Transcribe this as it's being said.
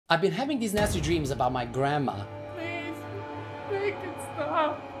I've been having these nasty dreams about my grandma. Please, make it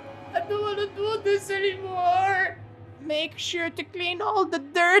stop. I don't want to do this anymore. Make sure to clean all the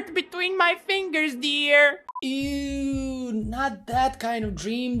dirt between my fingers, dear. Ew, not that kind of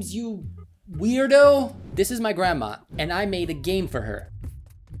dreams, you weirdo. This is my grandma, and I made a game for her.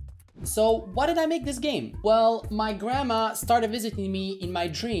 So why did I make this game? Well, my grandma started visiting me in my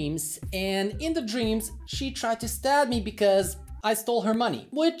dreams, and in the dreams, she tried to stab me because I stole her money,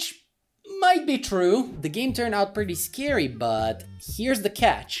 which might be true. The game turned out pretty scary, but here's the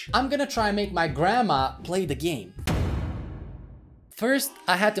catch. I'm gonna try and make my grandma play the game. First,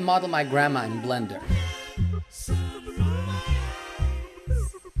 I had to model my grandma in Blender.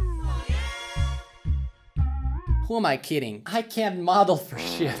 Who am I kidding? I can't model for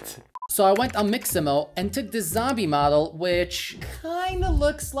shit. So I went on Mixamo and took this zombie model, which kinda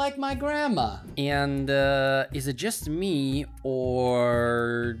looks like my grandma. And is it just me,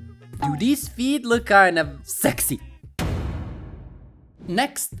 or do these feet look kind of sexy?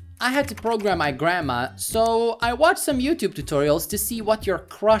 Next, I had to program my grandma, so I watched some YouTube tutorials to see what your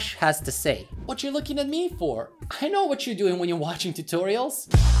crush has to say. What you looking at me for? I know what you're doing when you're watching tutorials.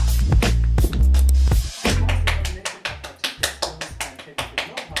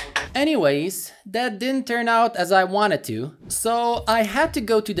 Anyways, that didn't turn out as I wanted to, so I had to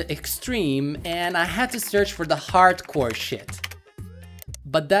go to the extreme and I had to search for the hardcore shit.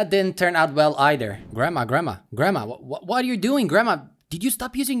 But that didn't turn out well either. Grandma, what are you doing, Grandma? Did you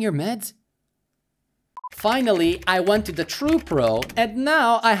stop using your meds? Finally, I went to the True Pro, and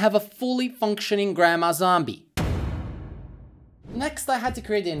now I have a fully functioning grandma zombie. Next, I had to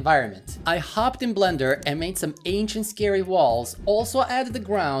create the environment. I hopped in Blender and made some ancient scary walls, also added the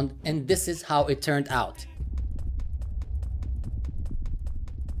ground, and this is how it turned out.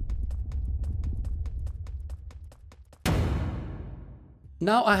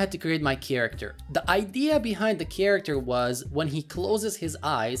 Now I had to create my character. The idea behind the character was when he closes his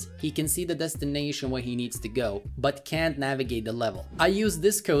eyes, he can see the destination where he needs to go, but can't navigate the level. I used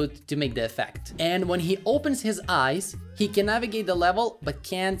this code to make the effect. And when he opens his eyes, he can navigate the level, but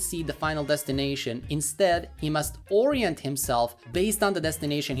can't see the final destination. Instead, he must orient himself based on the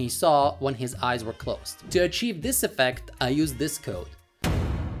destination he saw when his eyes were closed. To achieve this effect, I used this code.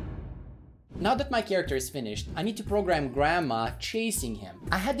 Now that my character is finished, I need to program Grandma chasing him.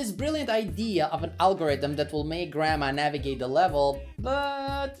 I had this brilliant idea of an algorithm that will make Grandma navigate the level,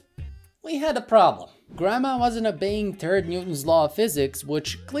 but we had a problem. Grandma wasn't obeying 3rd Newton's law of physics,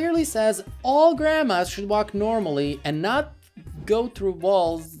 which clearly says all grandmas should walk normally and not go through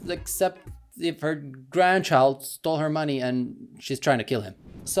walls except if her grandchild stole her money and she's trying to kill him.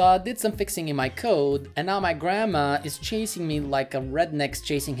 So I did some fixing in my code, and now my grandma is chasing me like a redneck's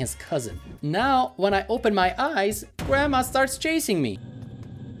chasing his cousin. Now, when I open my eyes, Grandma starts chasing me.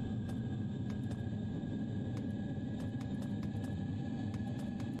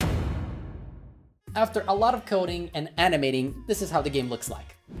 After a lot of coding and animating, this is how the game looks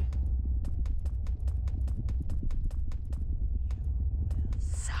like.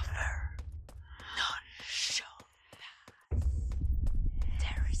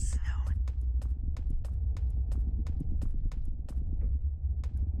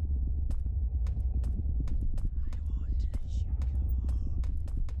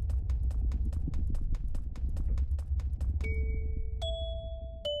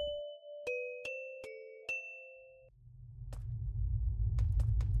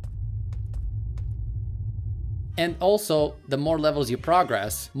 And also, the more levels you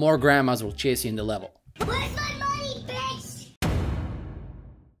progress, more grandmas will chase you in the level. Where's my money, bitch?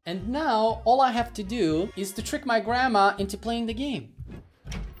 And now, all I have to do is to trick my grandma into playing the game.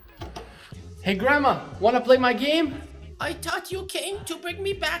 Hey grandma, wanna play my game? I thought you came to bring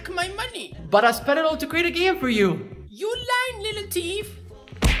me back my money. But I spent it all to create a game for you. You lying little thief.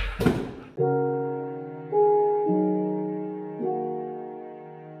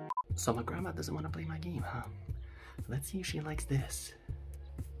 So my grandma doesn't want to play my game, huh? Let's see if she likes this.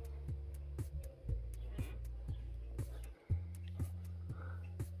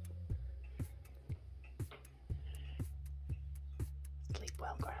 Sleep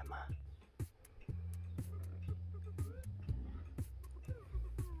well, Grandma.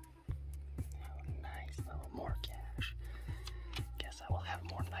 Nice little more cash. Guess I will have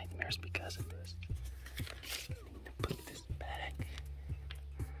more nightmares because of this. Need to put this back.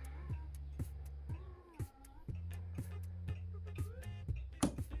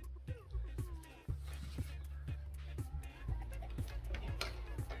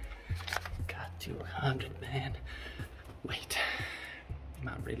 Got 200, man. Wait, am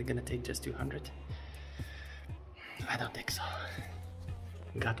I really gonna take just 200? I don't think so.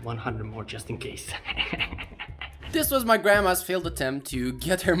 Got 100 more just in case. This was my grandma's failed attempt to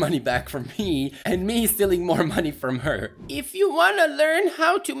get her money back from me, and me stealing more money from her. If you wanna learn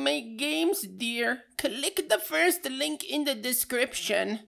how to make games, dear, click the first link in the description.